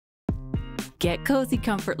Get cozy,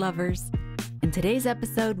 comfort lovers. In today's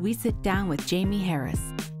episode, we sit down with Jaimie Harris,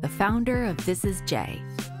 the founder of This Is J,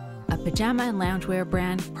 a pajama and loungewear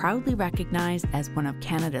brand proudly recognized as one of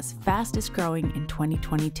Canada's fastest growing in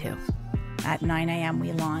 2022. At 9 a.m.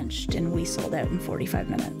 we launched and we sold out in 45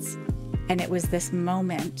 minutes. And it was this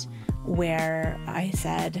moment where I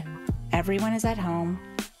said, everyone is at home,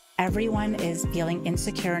 everyone is feeling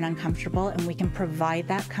insecure and uncomfortable, and we can provide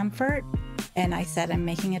that comfort. And I said, I'm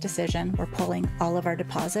making a decision. We're pulling all of our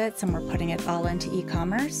deposits and we're putting it all into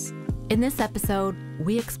e-commerce. In this episode,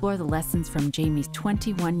 we explore the lessons from Jaimie's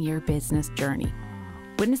 21-year business journey,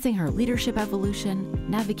 witnessing her leadership evolution,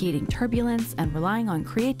 navigating turbulence, and relying on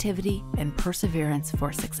creativity and perseverance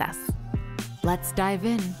for success. Let's dive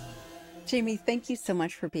in. Jaimie, thank you so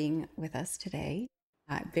much for being with us today.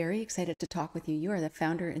 I'm very excited to talk with you. You are the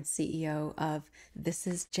founder and CEO of This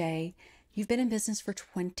Is J. You've been in business for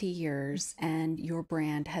 20 years and your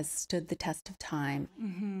brand has stood the test of time.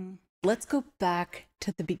 Mm-hmm. Let's go back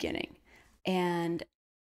to the beginning and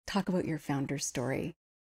talk about your founder's story.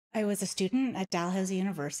 I was a student at Dalhousie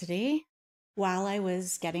University. While I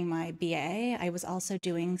was getting my BA, I was also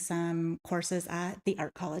doing some courses at the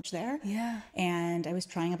art college there. Yeah. And I was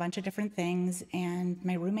trying a bunch of different things, and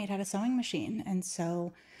my roommate had a sewing machine. And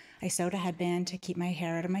so I sewed a headband to keep my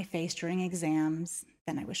hair out of my face during exams.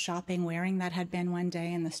 Then I was shopping, wearing that headband one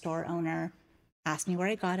day, and the store owner asked me where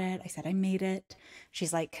I got it. I said, I made it.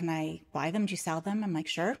 She's like, can I buy them? Do you sell them? I'm like,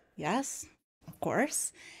 sure. Yes, of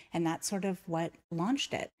course. And that's sort of what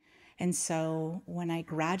launched it. And so when I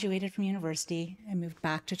graduated from university and moved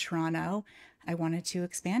back to Toronto, I wanted to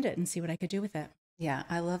expand it and see what I could do with it. Yeah,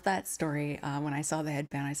 I love that story. When I saw the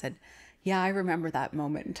headband, I said, yeah, I remember that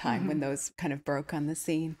moment in time when those kind of broke on the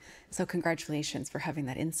scene. So congratulations for having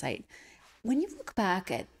that insight. When you look back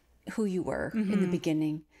at who you were in the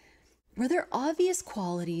beginning, were there obvious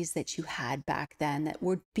qualities that you had back then that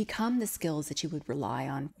would become the skills that you would rely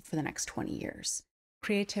on for the next 20 years?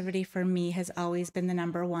 Creativity for me has always been the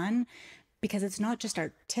number one, because it's not just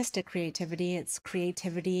artistic creativity, it's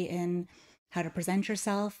creativity in how to present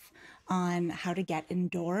yourself, on how to get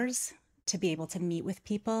indoors to be able to meet with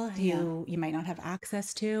people who you might not have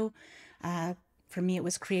access to. For me, it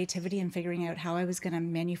was creativity in figuring out how I was going to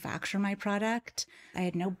manufacture my product. I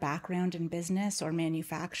had no background in business or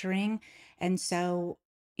manufacturing. And so,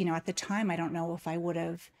 at the time, I don't know if I would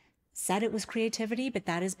have said it was creativity, but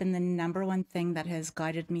that has been the number one thing that has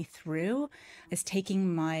guided me through, is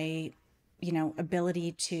taking my,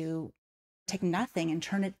 ability to take nothing and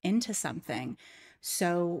turn it into something.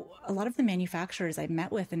 So a lot of the manufacturers I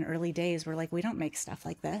met with in early days were like, we don't make stuff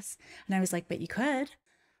like this. And I was like, but you could.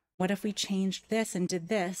 What if we changed this and did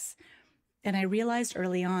this? And I realized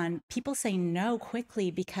early on, people say no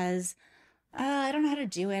quickly because I don't know how to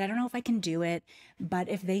do it. I don't know if I can do it. But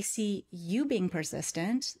if they see you being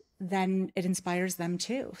persistent, then it inspires them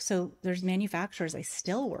too. So there's manufacturers I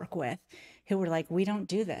still work with who were like, we don't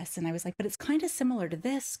do this. And I was like, but it's kind of similar to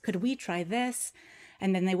this. Could we try this?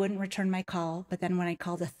 And then they wouldn't return my call. But then when I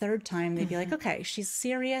called a third time, they'd be like, okay, she's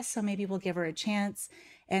serious, so maybe we'll give her a chance.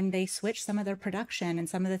 And they switched some of their production and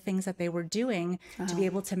some of the things that they were doing to be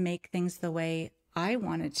able to make things the way I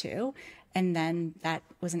wanted to. And then that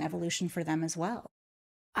was an evolution for them as well.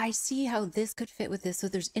 I see how this could fit with this. So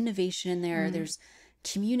there's innovation in there. There's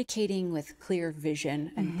communicating with clear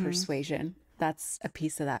vision and persuasion. That's a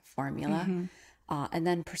piece of that formula. And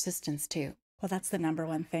then persistence too. Well, that's the number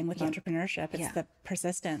one thing with entrepreneurship. It's the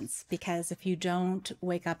persistence, because if you don't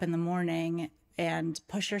wake up in the morning and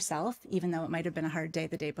push yourself, even though it might have been a hard day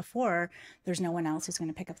the day before, there's no one else who's going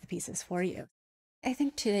to pick up the pieces for you. I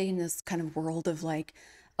think today in this kind of world of like,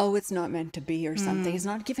 oh, it's not meant to be or something, it's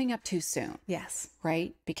not giving up too soon. Yes.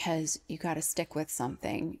 Right? Because you got to stick with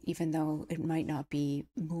something, even though it might not be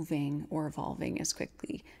moving or evolving as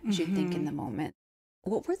quickly as you think in the moment.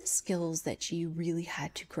 What were the skills that you really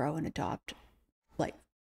had to grow and adopt, like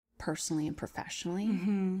personally and professionally?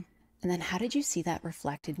 And then how did you see that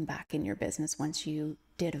reflected back in your business once you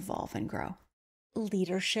did evolve and grow?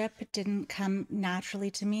 Leadership didn't come naturally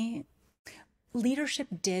to me. Leadership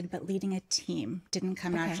did, but leading a team didn't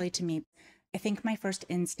come naturally to me. I think my first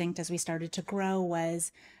instinct as we started to grow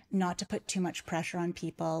was not to put too much pressure on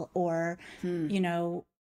people or,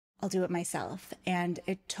 I'll do it myself. And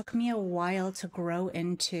it took me a while to grow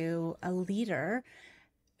into a leader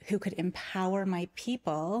who could empower my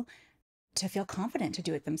people to feel confident to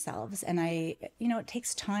do it themselves. And it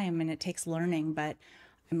takes time and it takes learning, but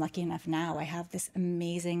I'm lucky enough now. I have this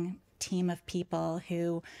amazing team of people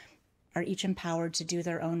who are each empowered to do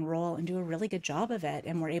their own role and do a really good job of it.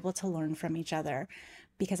 And we're able to learn from each other,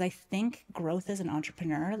 because I think growth as an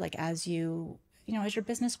entrepreneur, like as you as your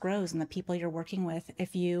business grows and the people you're working with,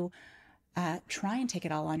 if you try and take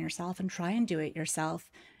it all on yourself and try and do it yourself,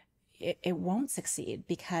 it won't succeed,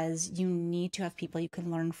 because you need to have people you can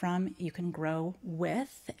learn from, you can grow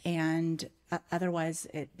with, and otherwise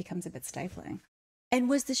it becomes a bit stifling. And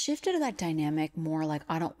was the shift into that dynamic more like,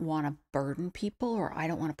 I don't want to burden people, or I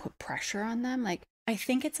don't want to put pressure on them? Like, I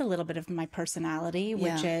think it's a little bit of my personality,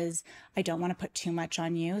 which is I don't want to put too much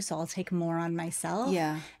on you, so I'll take more on myself.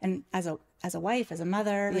 Yeah. And as a wife, as a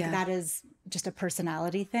mother, like that is just a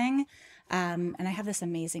personality thing. And I have this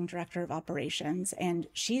amazing director of operations, and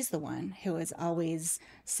she's the one who has always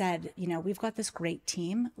said, we've got this great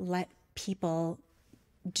team. Let people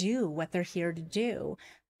do what they're here to do.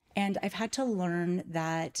 And I've had to learn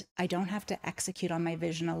that I don't have to execute on my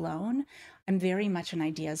vision alone. I'm very much an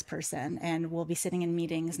ideas person, and we'll be sitting in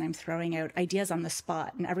meetings and I'm throwing out ideas on the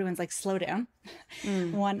spot, and everyone's like, slow down,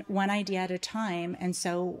 one idea at a time. And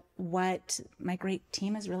so what my great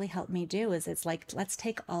team has really helped me do is, it's like, let's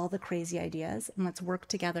take all the crazy ideas and let's work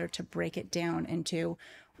together to break it down into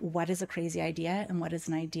what is a crazy idea and what is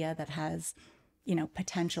an idea that has,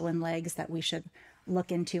 potential and legs that we should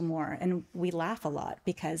look into more. And we laugh a lot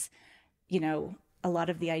because, a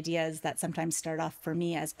lot of the ideas that sometimes start off for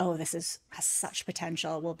me as, oh, this has such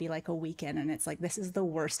potential, will be like a weekend. And it's like, this is the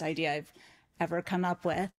worst idea I've ever come up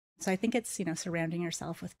with. So I think it's, surrounding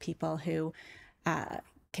yourself with people who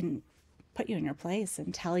can put you in your place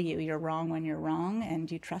and tell you you're wrong when you're wrong,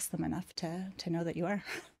 and you trust them enough to know that you are.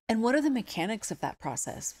 And what are the mechanics of that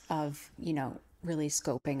process of, really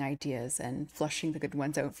scoping ideas and flushing the good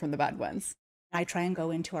ones out from the bad ones? I try and go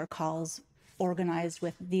into our calls organized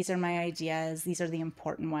with, these are my ideas, these are the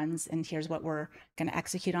important ones, and here's what we're going to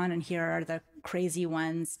execute on, and here are the crazy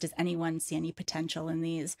ones. Does anyone see any potential in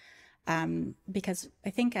these? Because I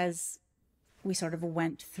think as we sort of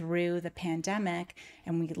went through the pandemic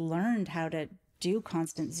and we learned how to do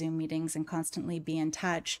constant Zoom meetings and constantly be in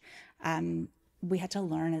touch, we had to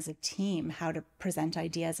learn as a team how to present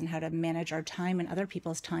ideas and how to manage our time and other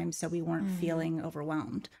people's time so we weren't feeling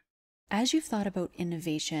overwhelmed. As you've thought about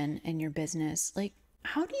innovation in your business, like,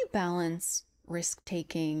 how do you balance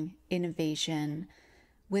risk-taking, innovation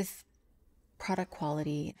with product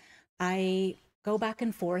quality? I go back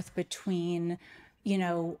and forth between,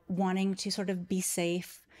 wanting to sort of be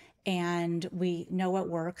safe and we know what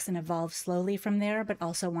works and evolve slowly from there, but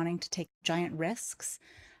also wanting to take giant risks.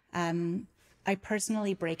 I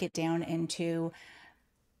personally break it down into,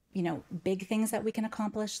 big things that we can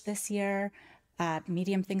accomplish this year,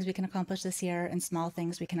 medium things we can accomplish this year, and small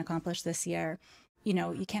things we can accomplish this year.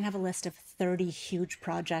 You can't have a list of 30 huge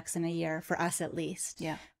projects in a year, for us at least.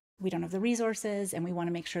 Yeah. We don't have the resources, and we want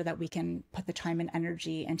to make sure that we can put the time and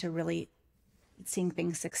energy into really seeing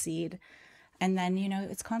things succeed. And then,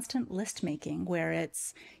 it's constant list making where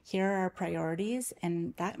it's, here are our priorities,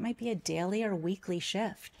 and that might be a daily or weekly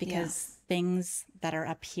shift, because things that are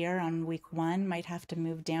up here on week 1 might have to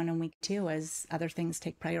move down in week 2 as other things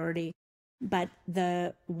take priority. But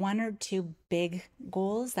the 1 or 2 big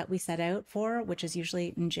goals that we set out for, which is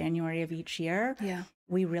usually in January of each year,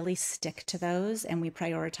 we really stick to those and we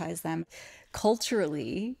prioritize them.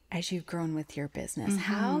 Culturally, as you've grown with your business,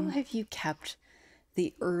 how have you kept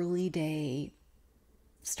the early day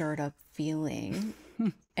startup feeling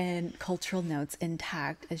and cultural notes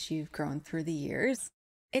intact as you've grown through the years?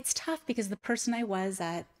 It's tough because the person I was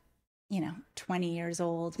at, 20 years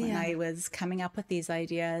old when I was coming up with these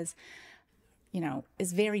ideas,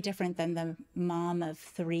 is very different than the mom of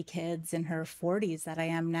 3 kids in her 40s that I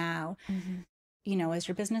am now. As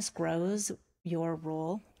your business grows, your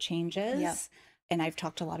role changes. And I've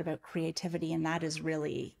talked a lot about creativity, and that is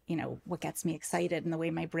really, what gets me excited and the way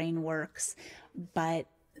my brain works. But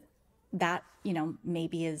that,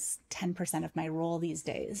 maybe is 10% of my role these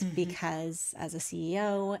days, because as a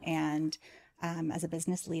CEO and as a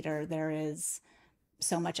business leader, there is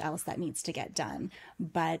so much else that needs to get done.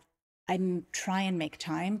 But I try and make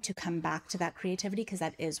time to come back to that creativity, because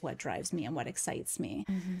that is what drives me and what excites me.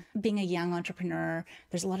 Being a young entrepreneur,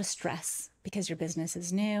 there's a lot of stress because your business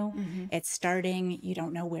is new. It's starting, you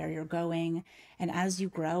don't know where you're going. And as you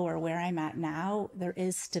grow, or where I'm at now, there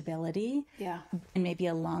is stability and maybe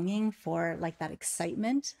a longing for like that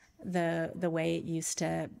excitement, the way it used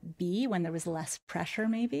to be when there was less pressure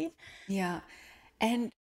maybe. Yeah.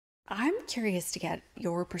 And I'm curious to get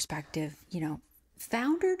your perspective,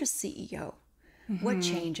 founder to CEO, what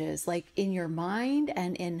changes like in your mind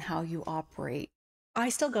and in how you operate? I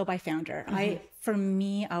still go by founder. For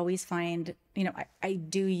me, always find, I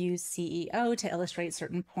do use CEO to illustrate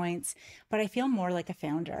certain points, but I feel more like a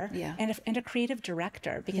founder and a creative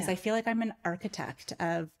director, because I feel like I'm an architect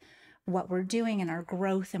of what we're doing and our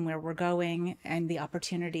growth and where we're going and the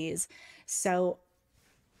opportunities. So,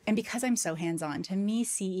 and because I'm so hands-on, to me,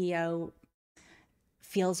 CEO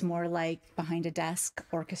feels more like behind a desk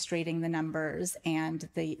orchestrating the numbers and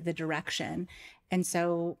the direction. And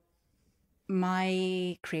so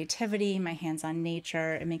my creativity, my hands-on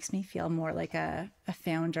nature, it makes me feel more like a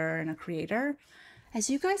founder and a creator. As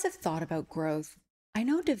you guys have thought about growth, I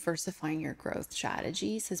know diversifying your growth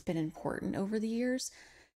strategies has been important over the years,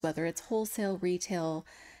 whether it's wholesale, retail,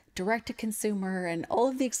 direct to consumer, and all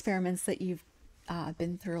of the experiments that you've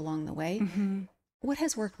been through along the way. Mm-hmm. What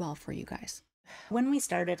has worked well for you guys? When we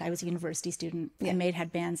started, I was a university student. I made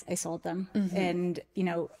headbands, I sold them. And, you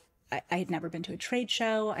know, I had never been to a trade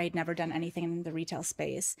show. I had never done anything in the retail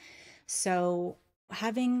space. So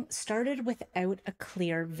having started without a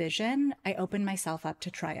clear vision, I opened myself up to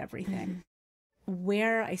try everything.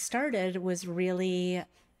 Where I started was really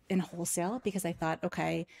in wholesale because I thought,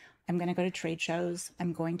 okay, I'm going to go to trade shows.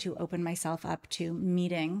 I'm going to open myself up to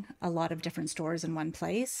meeting a lot of different stores in one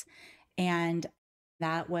place. And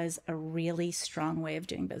that was a really strong way of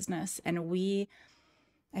doing business. And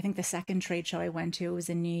I think the second trade show I went to was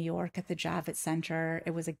in New York at the Javits Center.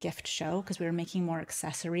 It was a gift show because we were making more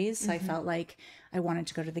accessories. So I felt like I wanted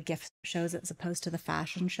to go to the gift shows as opposed to the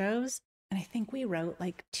fashion shows. And I think we wrote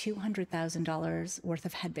like $200,000 worth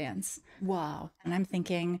of headbands. Wow. And I'm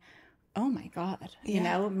thinking, oh my God, you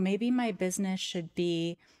know, maybe my business should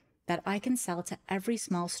be that I can sell to every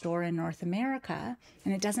small store in North America.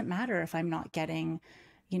 And it doesn't matter if I'm not getting,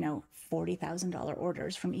 you know, $40,000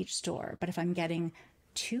 orders from each store, but if I'm getting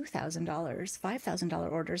 $2,000,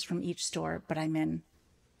 $5,000 orders from each store, but I'm in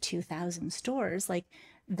 2,000 stores, like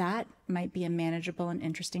that might be a manageable and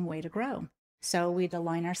interesting way to grow. So we'd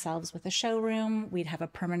align ourselves with a showroom. We'd have a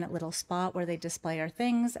permanent little spot where they display our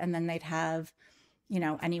things. And then they'd have, you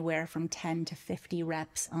know, anywhere from 10 to 50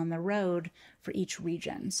 reps on the road for each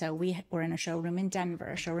region. So we were in a showroom in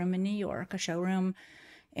Denver, a showroom in New York, a showroom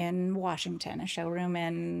in Washington, a showroom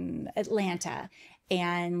in Atlanta.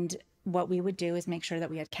 And what we would do is make sure that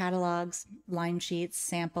we had catalogs, line sheets,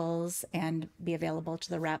 samples, and be available to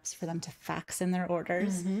the reps for them to fax in their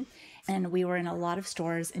orders. And we were in a lot of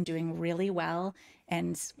stores and doing really well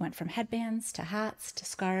and went from headbands to hats to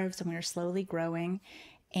scarves, and we were slowly growing.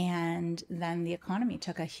 And then the economy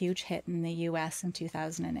took a huge hit in the US in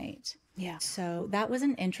 2008. Yeah. So that was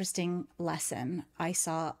an interesting lesson. I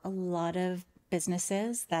saw a lot of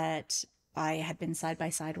businesses that I had been side by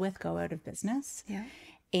side with go out of business. Yeah.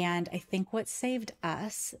 And I think what saved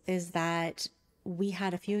us is that we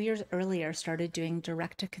had a few years earlier started doing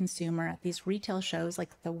direct to consumer at these retail shows like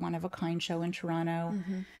the One of a Kind show in Toronto.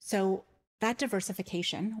 So that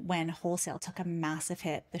diversification, when wholesale took a massive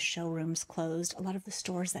hit, the showrooms closed, a lot of the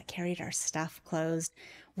stores that carried our stuff closed,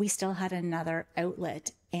 we still had another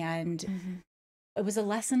outlet. And it was a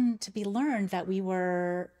lesson to be learned that we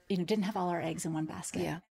were, you know, didn't have all our eggs in one basket.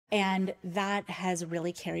 Yeah. And that has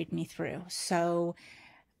really carried me through. So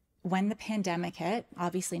when the pandemic hit,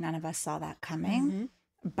 obviously none of us saw that coming,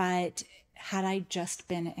 but had I just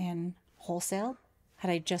been in wholesale,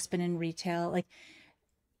 had I just been in retail, like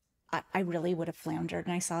I really would have floundered.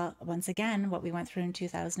 And I saw once again what we went through in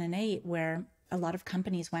 2008, where a lot of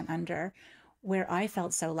companies went under. Where I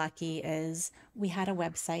felt so lucky is we had a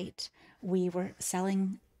website, we were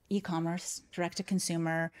selling e-commerce, direct to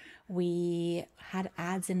consumer. We had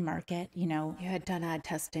ads in market, you know. You had done ad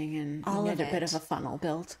testing and all you had of a bit it. of a funnel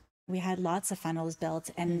built. We had lots of funnels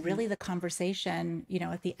built, and really the conversation, you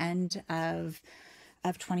know, at the end of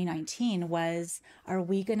 2019 was, are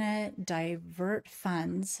we going to divert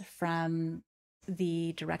funds from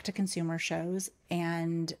the direct to consumer shows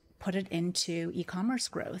and put it into e-commerce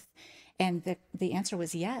growth? And the answer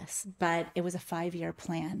was yes, but it was a 5-year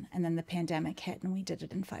plan. And then the pandemic hit and we did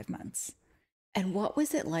it in 5 months. And what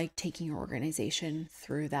was it like taking your organization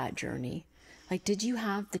through that journey? Like, did you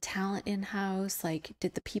have the talent in-house? Like,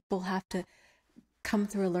 did the people have to come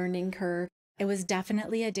through a learning curve? It was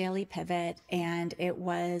definitely a daily pivot, and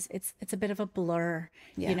it's a bit of a blur,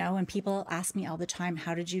 you know, and people ask me all the time,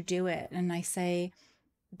 how did you do it? And I say,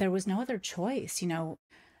 there was no other choice. You know,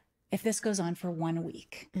 if this goes on for 1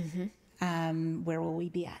 week, where will we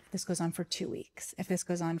be at? If this goes on for 2 weeks, if this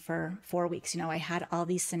goes on for 4 weeks, you know, I had all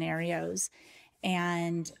these scenarios,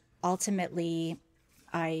 and ultimately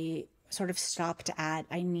I sort of stopped at,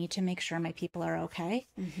 I need to make sure my people are okay.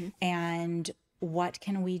 And what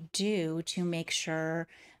can we do to make sure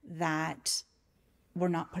that we're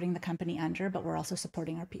not putting the company under, but we're also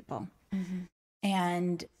supporting our people?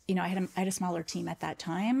 And, you know, I had a smaller team at that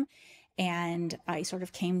time, And I sort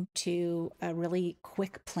of came to a really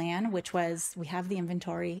quick plan, which was we have the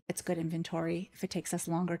inventory. It's good inventory. If it takes us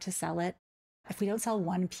longer to sell it, if we don't sell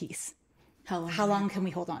one piece, how long can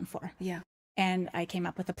we hold on for? Yeah. And I came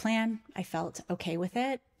up with a plan. I felt okay with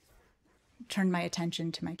it, turned my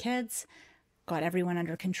attention to my kids, got everyone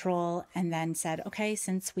under control, and then said, okay,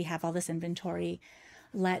 since we have all this inventory,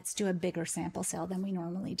 let's do a bigger sample sale than we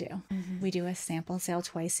normally do. We do a sample sale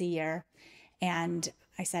twice a year. And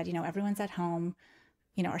I said, everyone's at home.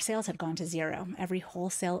 Our sales had gone to zero. Every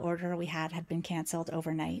wholesale order we had been canceled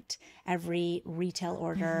overnight. Every retail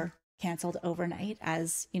order canceled overnight,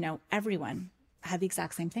 as, everyone had the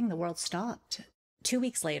exact same thing. The world stopped. 2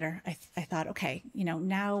 weeks later, I thought, okay,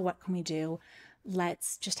 now what can we do?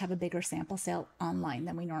 Let's just have a bigger sample sale online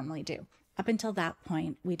than we normally do. Up until that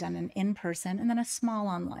point, we'd done an in-person and then a small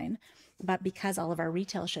online. But because all of our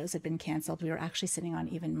retail shows had been canceled, we were actually sitting on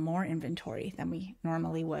even more inventory than we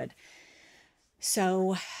normally would.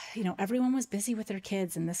 So, everyone was busy with their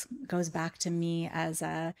kids. And this goes back to me as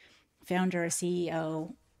a founder, a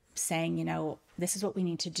CEO, saying, this is what we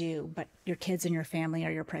need to do, but your kids and your family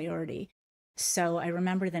are your priority. So I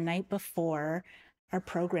remember the night before, our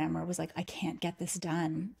programmer was like, I can't get this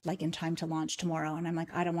done in time to launch tomorrow. And I'm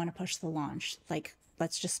like, I don't want to push the launch.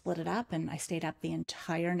 Let's just split it up. And I stayed up the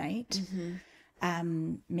entire night,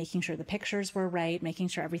 making sure the pictures were right, making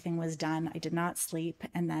sure everything was done. I did not sleep.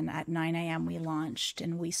 And then at 9 a.m. we launched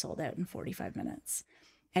and we sold out in 45 minutes.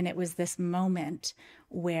 And it was this moment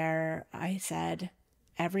where I said,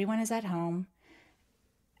 everyone is at home.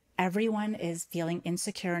 Everyone is feeling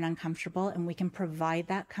insecure and uncomfortable, and we can provide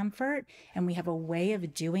that comfort, and we have a way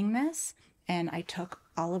of doing this. And I took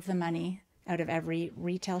all of the money out of every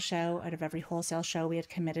retail show, out of every wholesale show we had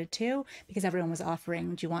committed to, because everyone was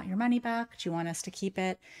offering, do you want your money back? Do you want us to keep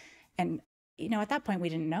it? And, at that point, we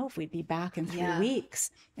didn't know if we'd be back in 3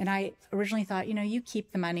 weeks. And I originally thought, you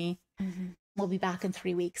keep the money. We'll be back in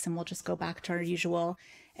 3 weeks and we'll just go back to our usual.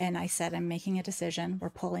 And I said, I'm making a decision. We're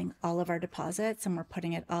pulling all of our deposits and we're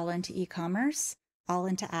putting it all into e-commerce, all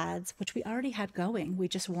into ads, which we already had going. We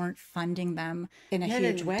just weren't funding them in a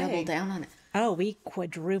huge way. Double down on it. Oh, we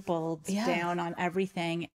quadrupled down on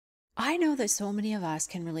everything. I know that so many of us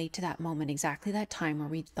can relate to that moment, exactly that time where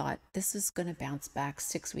we thought this is going to bounce back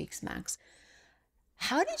 6 weeks max.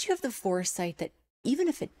 How did you have the foresight that even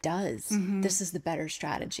if it does, this is the better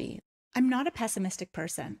strategy? I'm not a pessimistic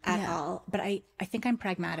person at all, but I think I'm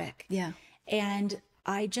pragmatic. Yeah. And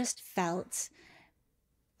I just felt,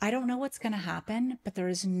 I don't know what's going to happen, but there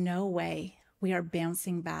is no way we are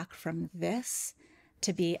bouncing back from this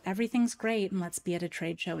to be everything's great and let's be at a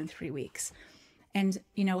trade show in 3 weeks. And,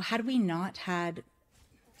 had we not had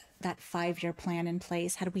that 5-year plan in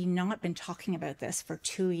place, had we not been talking about this for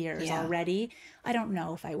 2 years already, I don't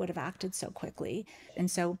know if I would have acted so quickly.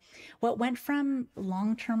 And so what went from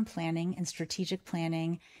long-term planning and strategic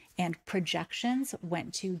planning and projections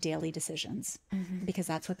went to daily decisions, because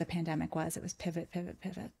that's what the pandemic was. It was pivot, pivot,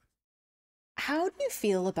 pivot. How do you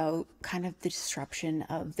feel about kind of the disruption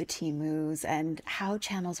of the Temus and how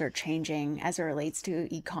channels are changing as it relates to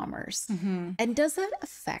e-commerce? And does that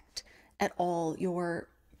affect at all your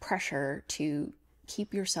pressure to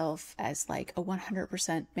keep yourself as a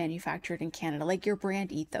 100% manufactured in Canada, your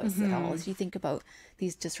brand ethos at all, as you think about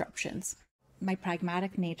these disruptions? My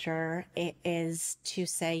pragmatic nature is to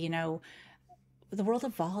say, the world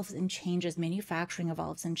evolves and changes. Manufacturing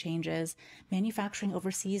evolves and changes. Manufacturing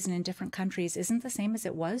overseas and in different countries isn't the same as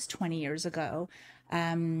it was 20 years ago.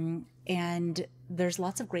 And there's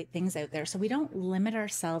lots of great things out there. So we don't limit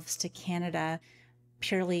ourselves to Canada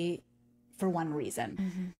purely for one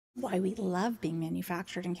reason. Why we love being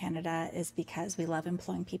manufactured in Canada is because we love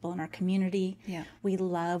employing people in our community. We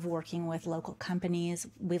love working with local companies.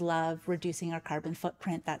 We love reducing our carbon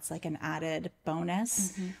footprint. That's an added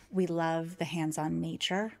bonus. We love the hands-on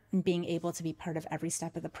nature and being able to be part of every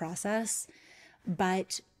step of the process.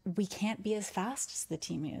 But we can't be as fast as the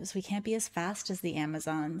Temus. We can't be as fast as the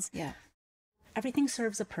Amazons. Everything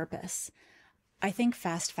serves a purpose. I think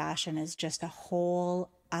fast fashion is just a whole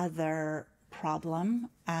other problem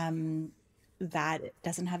that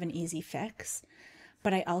doesn't have an easy fix.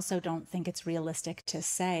 But I also don't think it's realistic to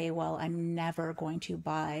say, well, I'm never going to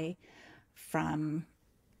buy from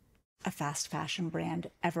a fast fashion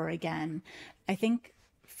brand ever again. I think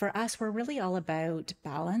for us, we're really all about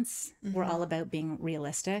balance. We're all about being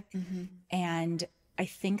realistic. And I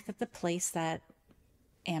think that the place that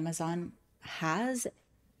Amazon has,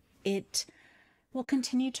 it will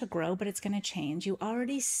continue to grow, but it's going to change. You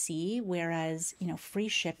already see, whereas, free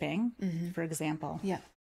shipping, for example,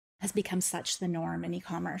 has become such the norm in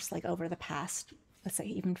e-commerce, over the past, let's say,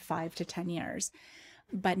 even 5 to 10 years.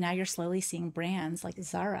 But now you're slowly seeing brands like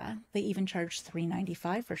Zara, they even charge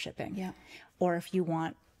 $3.95 for shipping. Yeah. Or if you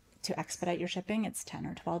want to expedite your shipping, it's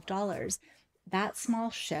 $10 or $12. That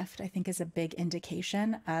small shift, I think, is a big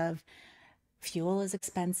indication of fuel is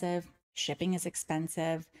expensive, shipping is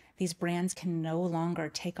expensive. These brands can no longer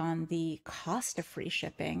take on the cost of free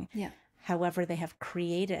shipping. Yeah. However, they have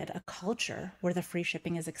created a culture where the free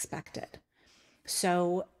shipping is expected.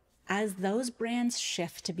 So as those brands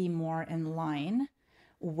shift to be more in line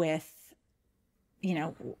with, you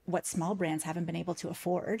know, what small brands haven't been able to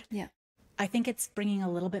afford, Yeah. I think it's bringing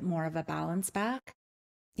a little bit more of a balance back.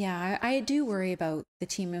 Yeah, I do worry about the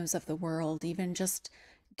Temus of the world, even just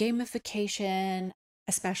gamification.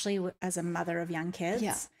 Especially as a mother of young kids.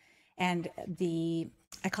 Yeah. And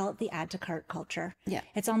I call it the add to cart culture. Yeah.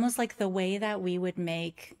 It's almost like the way that we would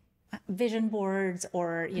make vision boards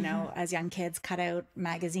or, you know, as young kids, cut out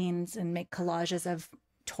magazines and make collages of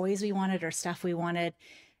toys we wanted or stuff we wanted.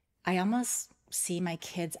 I almost see my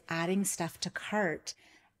kids adding stuff to cart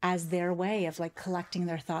as their way of like collecting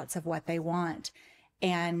their thoughts of what they want.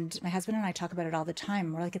 And my husband and I talk about it all the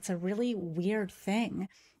time. We're like, it's a really weird thing.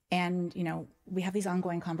 And, you know, we have these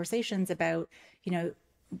ongoing conversations about, you know,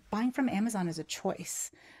 buying from Amazon is a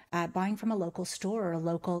choice. Buying from a local store or a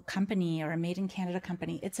local company or a made in Canada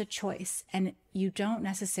company, it's a choice. And you don't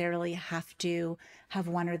necessarily have to have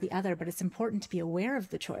one or the other, but it's important to be aware of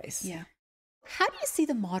the choice. Yeah. How do you see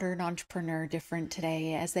the modern entrepreneur different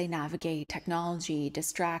today as they navigate technology,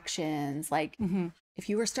 distractions? Like if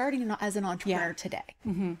you were starting as an entrepreneur today,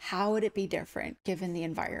 how would it be different given the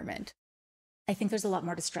environment? I think there's a lot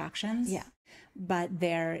more distractions. Yeah. But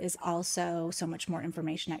there is also so much more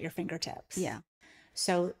information at your fingertips. Yeah.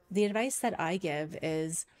 So the advice that I give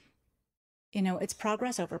is, you know, it's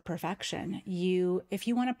progress over perfection. If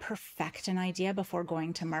you want to perfect an idea before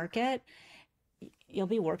going to market, you'll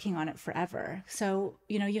be working on it forever. So,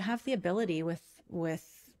 you know, you have the ability with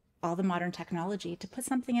all the modern technology to put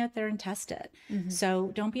something out there and test it.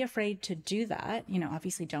 So don't be afraid to do that. You know,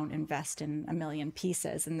 obviously don't invest in a million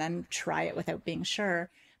pieces and then try it without being sure.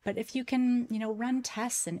 But if you can, you know, run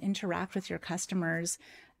tests and interact with your customers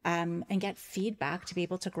and get feedback to be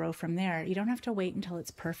able to grow from there, you don't have to wait until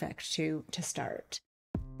it's perfect to start.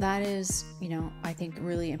 That is, you know, I think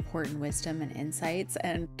really important wisdom and insights.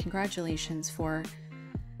 And congratulations for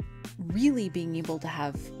really being able to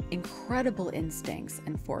have incredible instincts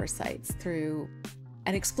and foresights through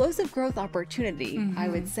an explosive growth opportunity, I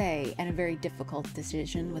would say, and a very difficult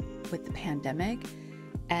decision with the pandemic,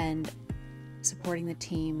 and supporting the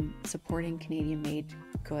team, supporting Canadian made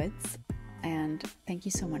goods. And thank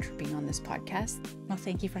you so much for being on this podcast. Well,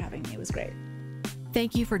 thank you for having me. It was great.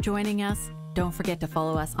 Thank you for joining us. Don't forget to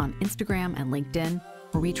follow us on Instagram and LinkedIn,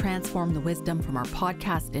 where we transform the wisdom from our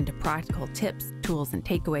podcast into practical tips, tools, and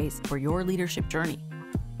takeaways for your leadership journey.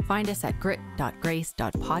 Find us at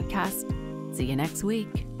grit.grace.podcast. See you next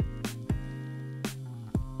week.